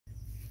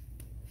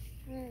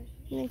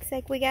Looks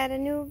like we got a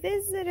new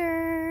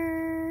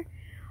visitor.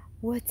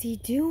 What's he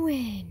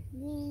doing?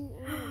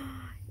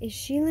 Is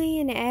she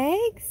laying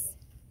eggs?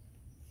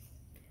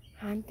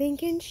 I'm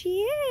thinking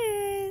she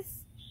is.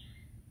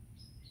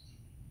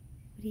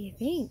 What do you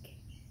think?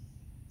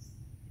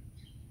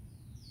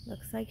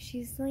 Looks like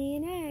she's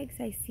laying eggs.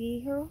 I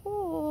see her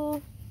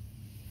hole.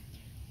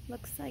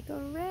 Looks like a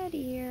red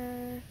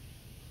ear.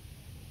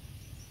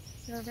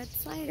 Or a red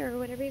slider, or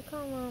whatever you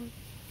call them.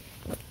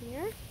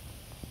 Here.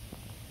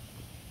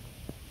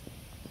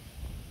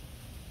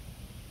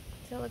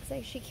 So it looks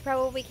like she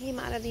probably came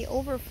out of the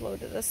overflow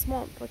to the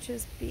swamp, which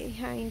is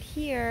behind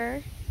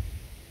here.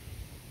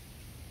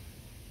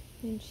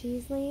 And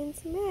she's laying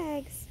some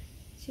eggs.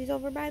 She's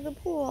over by the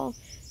pool.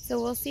 So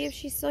we'll see if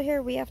she's still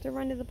here. We have to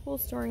run to the pool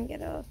store and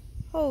get a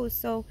hose.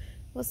 So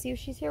we'll see if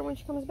she's here when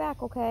she comes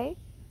back, okay?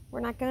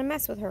 We're not going to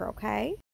mess with her, okay?